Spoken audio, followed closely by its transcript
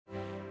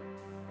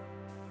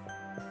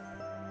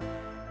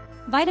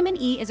Vitamin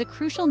E is a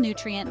crucial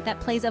nutrient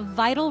that plays a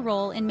vital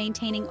role in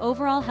maintaining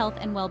overall health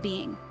and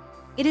well-being.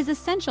 It is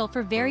essential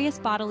for various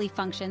bodily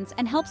functions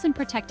and helps in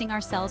protecting our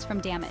cells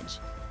from damage.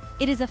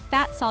 It is a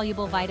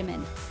fat-soluble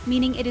vitamin,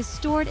 meaning it is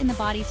stored in the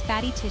body's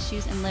fatty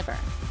tissues and liver.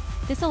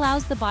 This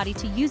allows the body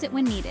to use it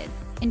when needed,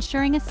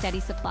 ensuring a steady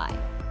supply.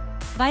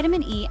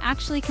 Vitamin E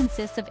actually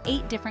consists of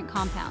 8 different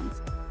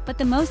compounds, but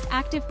the most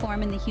active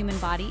form in the human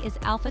body is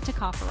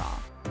alpha-tocopherol.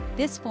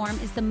 This form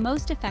is the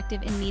most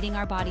effective in meeting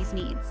our body's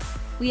needs.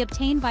 We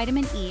obtain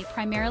vitamin E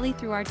primarily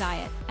through our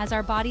diet, as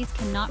our bodies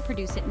cannot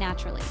produce it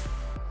naturally.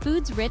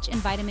 Foods rich in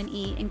vitamin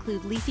E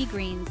include leafy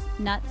greens,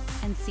 nuts,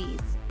 and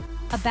seeds.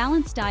 A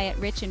balanced diet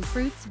rich in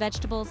fruits,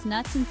 vegetables,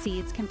 nuts, and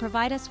seeds can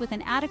provide us with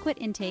an adequate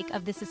intake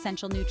of this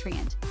essential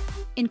nutrient.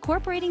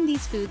 Incorporating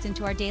these foods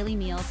into our daily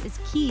meals is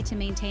key to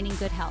maintaining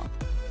good health.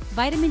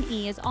 Vitamin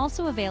E is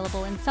also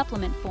available in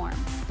supplement form,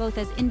 both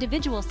as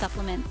individual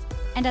supplements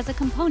and as a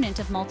component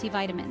of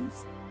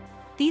multivitamins.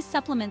 These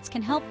supplements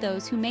can help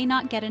those who may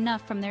not get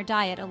enough from their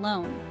diet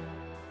alone.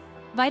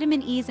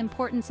 Vitamin E's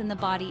importance in the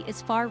body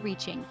is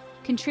far-reaching,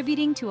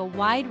 contributing to a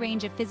wide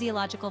range of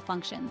physiological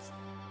functions.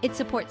 It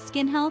supports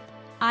skin health,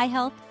 eye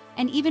health,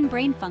 and even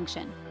brain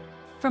function.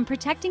 From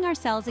protecting our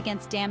cells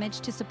against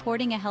damage to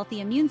supporting a healthy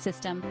immune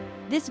system,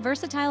 this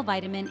versatile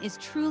vitamin is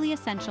truly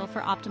essential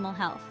for optimal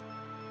health.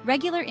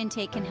 Regular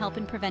intake can help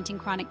in preventing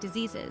chronic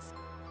diseases.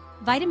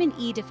 Vitamin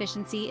E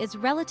deficiency is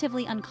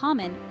relatively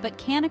uncommon but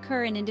can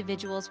occur in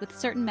individuals with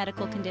certain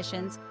medical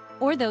conditions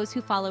or those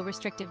who follow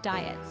restrictive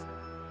diets.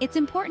 It's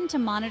important to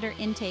monitor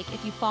intake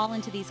if you fall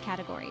into these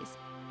categories.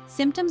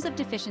 Symptoms of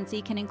deficiency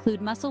can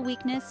include muscle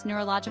weakness,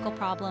 neurological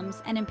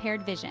problems, and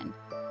impaired vision.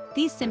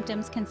 These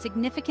symptoms can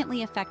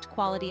significantly affect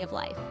quality of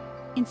life.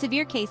 In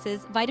severe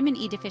cases, vitamin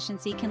E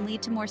deficiency can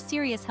lead to more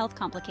serious health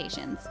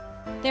complications.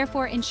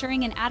 Therefore,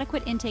 ensuring an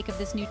adequate intake of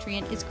this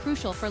nutrient is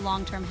crucial for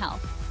long-term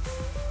health.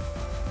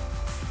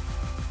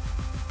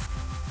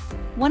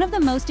 One of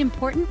the most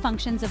important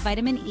functions of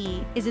vitamin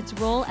E is its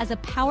role as a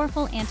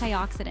powerful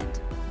antioxidant.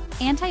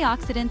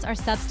 Antioxidants are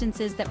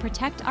substances that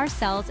protect our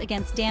cells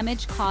against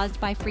damage caused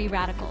by free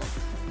radicals.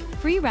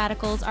 Free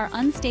radicals are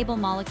unstable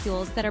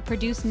molecules that are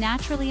produced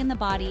naturally in the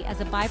body as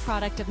a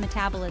byproduct of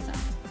metabolism.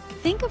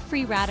 Think of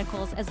free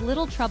radicals as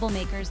little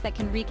troublemakers that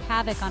can wreak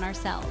havoc on our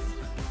cells.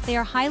 They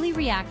are highly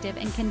reactive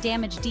and can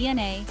damage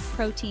DNA,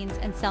 proteins,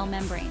 and cell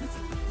membranes.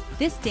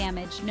 This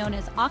damage, known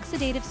as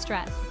oxidative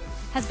stress,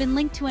 has been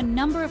linked to a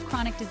number of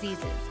chronic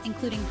diseases,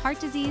 including heart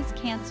disease,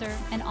 cancer,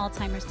 and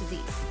Alzheimer's disease.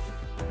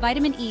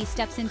 Vitamin E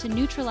steps in to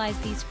neutralize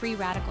these free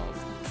radicals,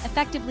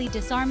 effectively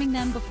disarming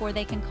them before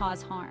they can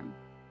cause harm.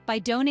 By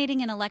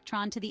donating an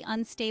electron to the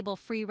unstable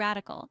free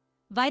radical,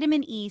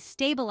 vitamin E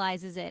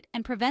stabilizes it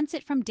and prevents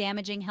it from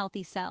damaging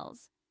healthy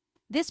cells.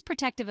 This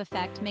protective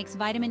effect makes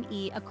vitamin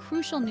E a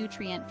crucial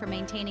nutrient for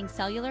maintaining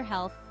cellular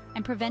health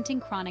and preventing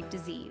chronic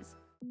disease.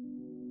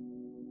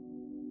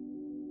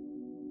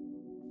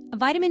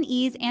 Vitamin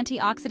E's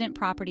antioxidant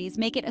properties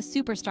make it a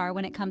superstar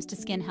when it comes to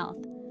skin health.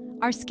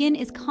 Our skin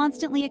is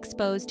constantly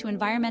exposed to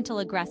environmental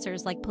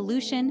aggressors like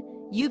pollution,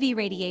 UV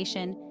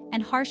radiation,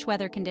 and harsh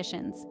weather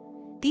conditions.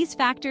 These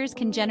factors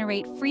can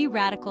generate free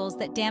radicals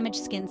that damage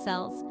skin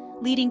cells,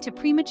 leading to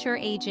premature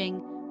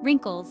aging,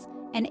 wrinkles,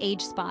 and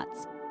age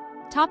spots.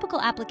 Topical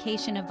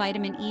application of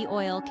vitamin E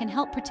oil can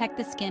help protect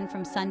the skin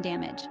from sun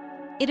damage.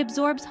 It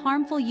absorbs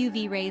harmful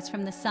UV rays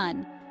from the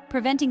sun,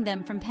 preventing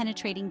them from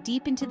penetrating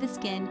deep into the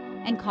skin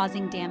and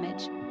causing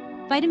damage.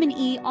 Vitamin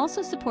E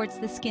also supports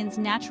the skin's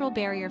natural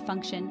barrier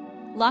function,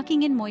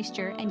 locking in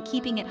moisture and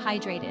keeping it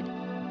hydrated.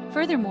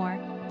 Furthermore,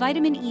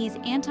 vitamin E's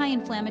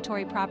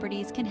anti-inflammatory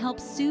properties can help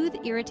soothe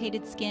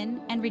irritated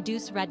skin and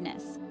reduce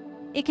redness.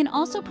 It can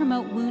also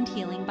promote wound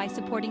healing by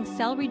supporting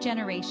cell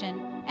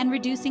regeneration and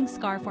reducing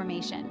scar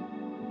formation.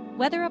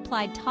 Whether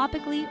applied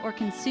topically or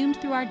consumed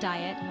through our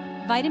diet,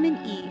 vitamin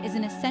E is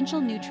an essential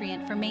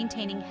nutrient for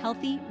maintaining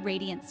healthy,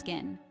 radiant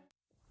skin.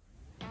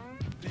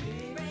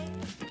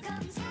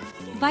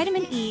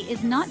 Vitamin E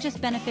is not just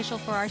beneficial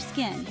for our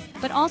skin,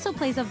 but also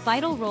plays a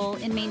vital role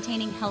in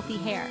maintaining healthy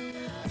hair.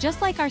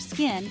 Just like our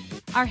skin,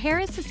 our hair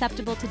is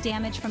susceptible to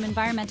damage from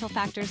environmental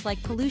factors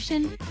like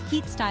pollution,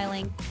 heat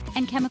styling,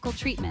 and chemical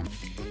treatments.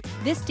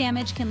 This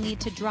damage can lead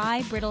to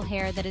dry, brittle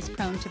hair that is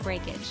prone to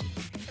breakage.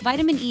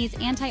 Vitamin E's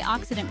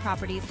antioxidant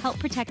properties help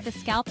protect the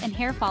scalp and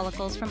hair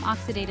follicles from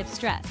oxidative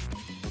stress,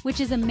 which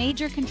is a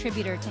major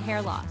contributor to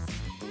hair loss.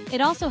 It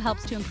also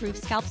helps to improve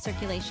scalp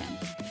circulation,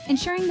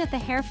 ensuring that the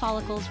hair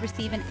follicles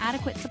receive an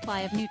adequate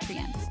supply of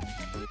nutrients.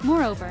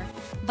 Moreover,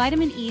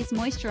 vitamin E's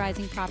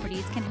moisturizing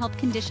properties can help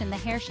condition the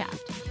hair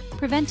shaft,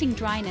 preventing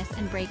dryness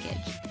and breakage.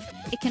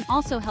 It can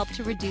also help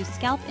to reduce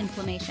scalp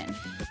inflammation,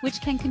 which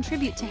can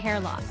contribute to hair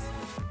loss.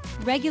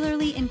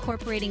 Regularly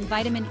incorporating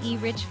vitamin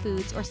E-rich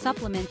foods or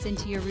supplements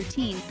into your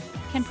routine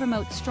can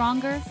promote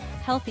stronger,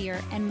 healthier,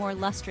 and more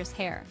lustrous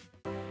hair.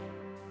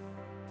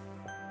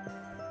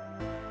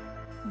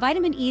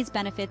 Vitamin E's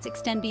benefits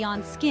extend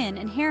beyond skin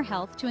and hair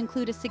health to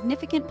include a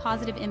significant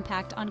positive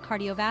impact on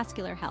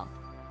cardiovascular health.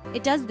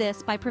 It does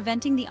this by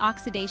preventing the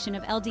oxidation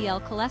of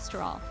LDL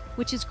cholesterol,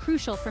 which is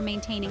crucial for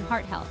maintaining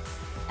heart health.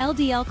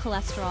 LDL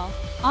cholesterol,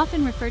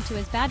 often referred to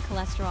as bad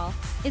cholesterol,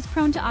 is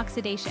prone to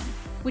oxidation,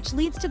 which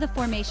leads to the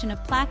formation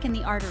of plaque in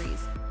the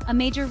arteries, a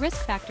major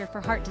risk factor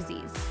for heart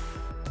disease.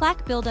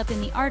 Plaque buildup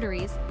in the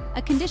arteries,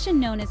 a condition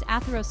known as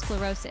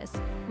atherosclerosis,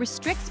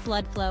 restricts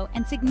blood flow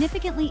and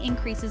significantly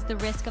increases the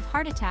risk of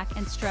heart attack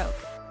and stroke.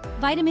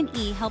 Vitamin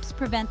E helps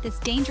prevent this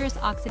dangerous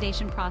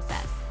oxidation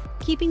process,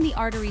 keeping the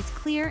arteries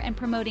clear and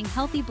promoting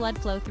healthy blood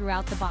flow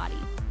throughout the body.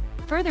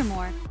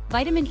 Furthermore,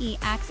 vitamin E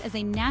acts as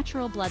a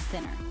natural blood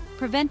thinner,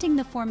 preventing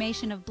the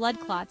formation of blood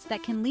clots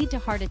that can lead to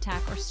heart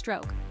attack or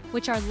stroke,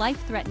 which are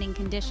life-threatening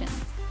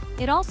conditions.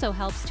 It also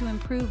helps to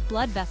improve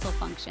blood vessel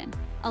function,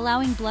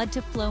 allowing blood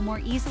to flow more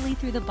easily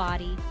through the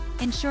body,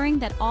 ensuring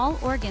that all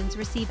organs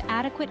receive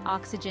adequate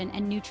oxygen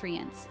and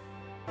nutrients.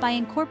 By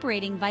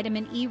incorporating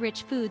vitamin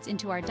E-rich foods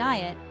into our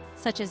diet,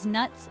 such as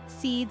nuts,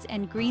 seeds,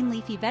 and green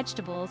leafy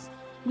vegetables,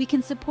 we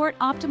can support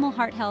optimal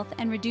heart health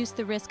and reduce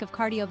the risk of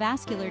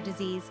cardiovascular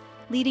disease,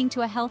 leading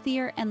to a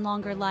healthier and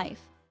longer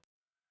life.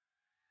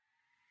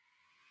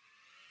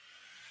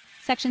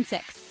 Section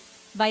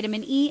 6.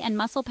 Vitamin E and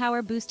muscle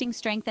power boosting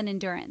strength and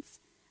endurance.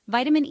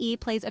 Vitamin E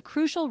plays a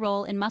crucial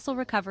role in muscle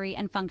recovery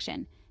and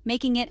function,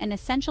 making it an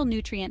essential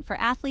nutrient for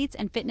athletes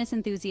and fitness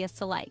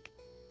enthusiasts alike.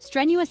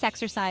 Strenuous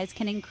exercise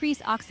can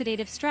increase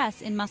oxidative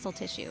stress in muscle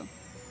tissue,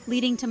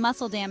 leading to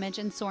muscle damage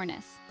and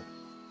soreness.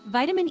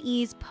 Vitamin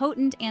E's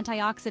potent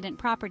antioxidant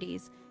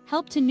properties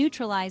help to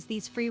neutralize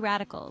these free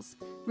radicals,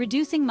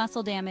 reducing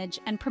muscle damage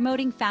and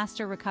promoting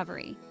faster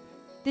recovery.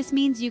 This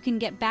means you can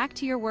get back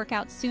to your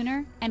workout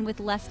sooner and with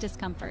less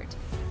discomfort.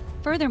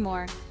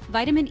 Furthermore,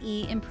 vitamin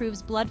E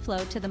improves blood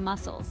flow to the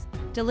muscles,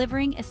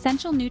 delivering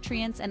essential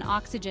nutrients and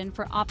oxygen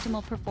for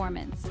optimal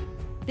performance.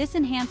 This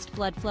enhanced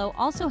blood flow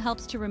also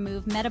helps to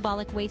remove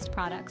metabolic waste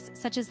products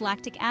such as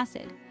lactic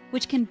acid,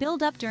 which can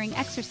build up during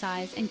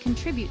exercise and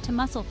contribute to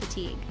muscle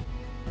fatigue.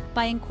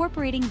 By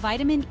incorporating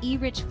vitamin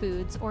E-rich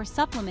foods or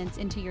supplements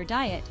into your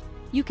diet,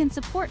 you can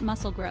support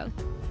muscle growth,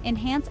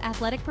 enhance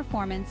athletic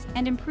performance,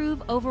 and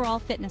improve overall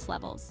fitness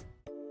levels.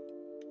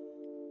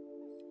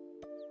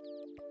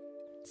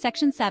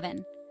 Section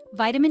 7.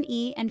 Vitamin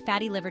E and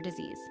fatty liver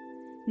disease.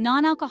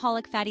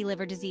 Non-alcoholic fatty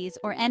liver disease,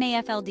 or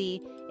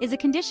NAFLD, is a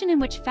condition in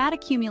which fat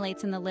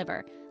accumulates in the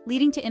liver,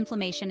 leading to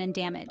inflammation and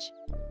damage.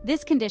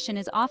 This condition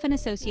is often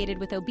associated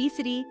with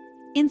obesity,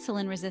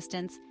 insulin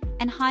resistance,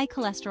 and high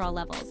cholesterol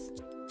levels.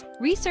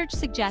 Research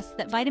suggests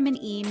that vitamin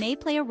E may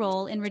play a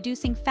role in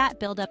reducing fat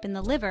buildup in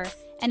the liver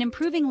and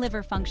improving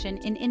liver function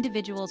in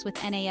individuals with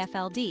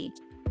NAFLD.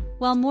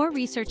 While more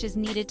research is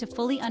needed to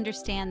fully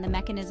understand the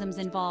mechanisms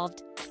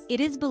involved, it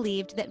is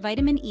believed that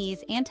vitamin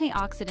E's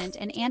antioxidant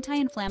and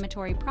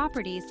anti-inflammatory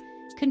properties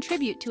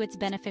contribute to its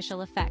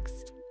beneficial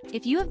effects.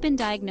 If you have been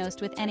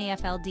diagnosed with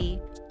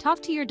NAFLD,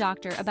 talk to your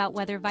doctor about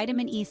whether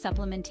vitamin E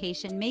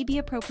supplementation may be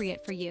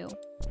appropriate for you.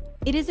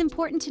 It is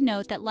important to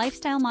note that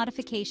lifestyle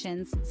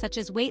modifications, such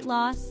as weight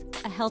loss,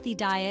 a healthy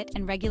diet,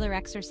 and regular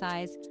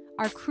exercise,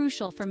 are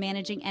crucial for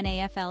managing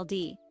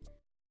NAFLD.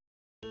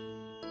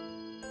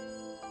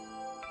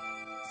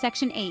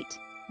 Section 8.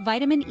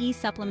 Vitamin E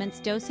supplements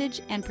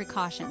dosage and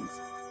precautions.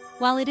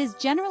 While it is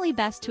generally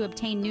best to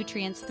obtain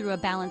nutrients through a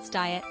balanced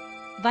diet,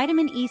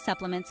 vitamin E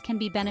supplements can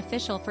be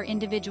beneficial for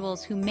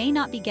individuals who may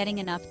not be getting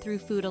enough through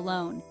food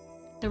alone.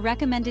 The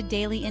recommended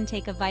daily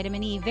intake of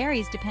vitamin E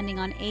varies depending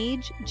on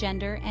age,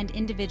 gender, and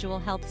individual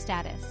health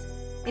status.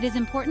 It is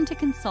important to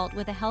consult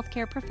with a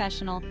healthcare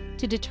professional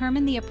to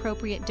determine the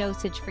appropriate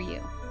dosage for you.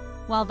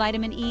 While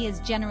vitamin E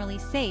is generally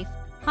safe,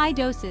 high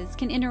doses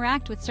can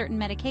interact with certain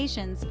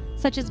medications,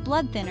 such as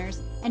blood thinners,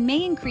 and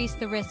may increase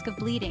the risk of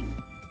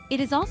bleeding. It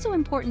is also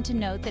important to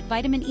note that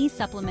vitamin E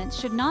supplements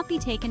should not be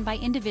taken by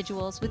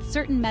individuals with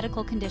certain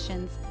medical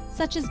conditions,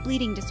 such as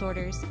bleeding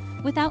disorders,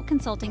 without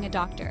consulting a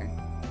doctor.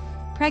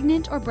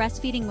 Pregnant or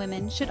breastfeeding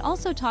women should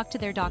also talk to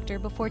their doctor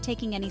before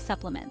taking any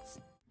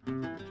supplements.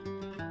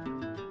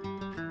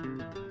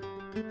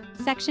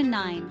 Section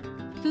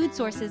 9. Food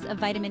sources of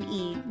vitamin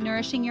E,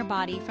 nourishing your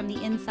body from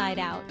the inside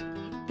out.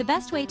 The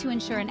best way to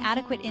ensure an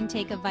adequate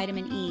intake of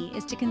vitamin E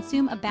is to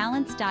consume a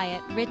balanced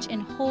diet rich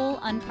in whole,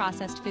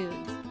 unprocessed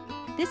foods.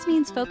 This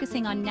means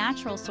focusing on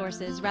natural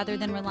sources rather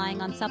than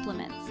relying on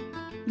supplements.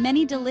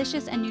 Many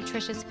delicious and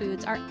nutritious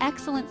foods are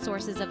excellent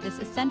sources of this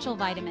essential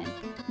vitamin,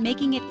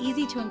 making it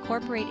easy to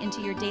incorporate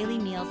into your daily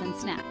meals and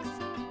snacks.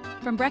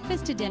 From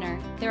breakfast to dinner,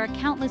 there are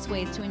countless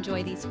ways to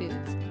enjoy these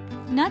foods.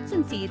 Nuts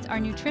and seeds are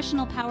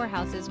nutritional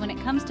powerhouses when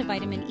it comes to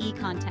vitamin E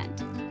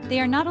content.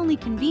 They are not only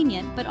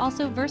convenient, but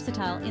also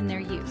versatile in their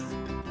use.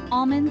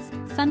 Almonds,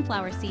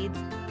 sunflower seeds,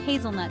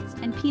 hazelnuts,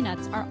 and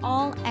peanuts are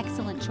all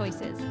excellent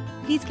choices.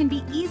 These can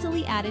be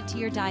easily added to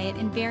your diet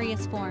in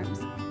various forms.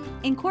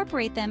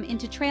 Incorporate them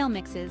into trail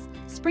mixes,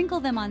 sprinkle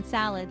them on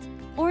salads,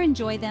 or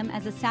enjoy them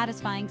as a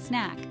satisfying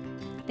snack.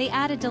 They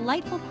add a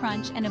delightful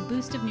crunch and a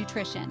boost of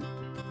nutrition.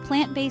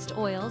 Plant-based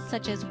oils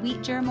such as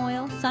wheat germ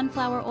oil,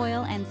 sunflower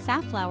oil, and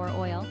safflower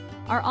oil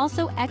are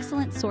also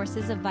excellent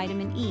sources of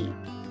vitamin E.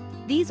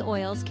 These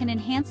oils can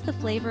enhance the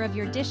flavor of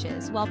your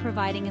dishes while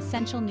providing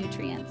essential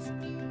nutrients.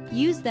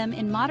 Use them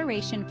in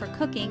moderation for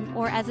cooking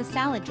or as a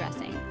salad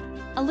dressing.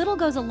 A little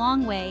goes a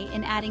long way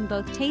in adding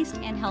both taste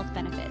and health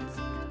benefits.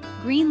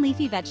 Green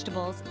leafy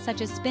vegetables,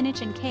 such as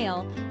spinach and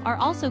kale, are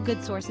also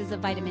good sources of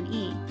vitamin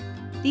E.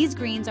 These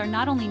greens are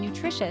not only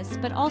nutritious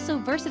but also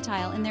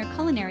versatile in their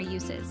culinary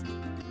uses.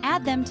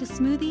 Add them to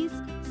smoothies,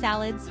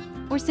 salads,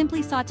 or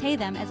simply sauté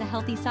them as a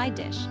healthy side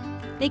dish.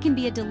 They can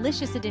be a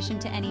delicious addition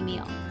to any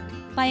meal.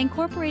 By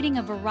incorporating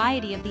a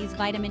variety of these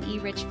vitamin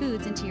E-rich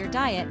foods into your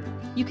diet,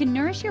 you can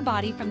nourish your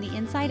body from the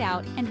inside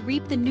out and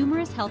reap the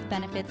numerous health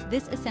benefits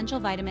this essential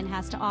vitamin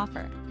has to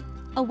offer.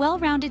 A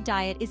well-rounded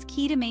diet is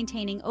key to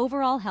maintaining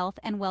overall health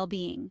and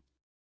well-being.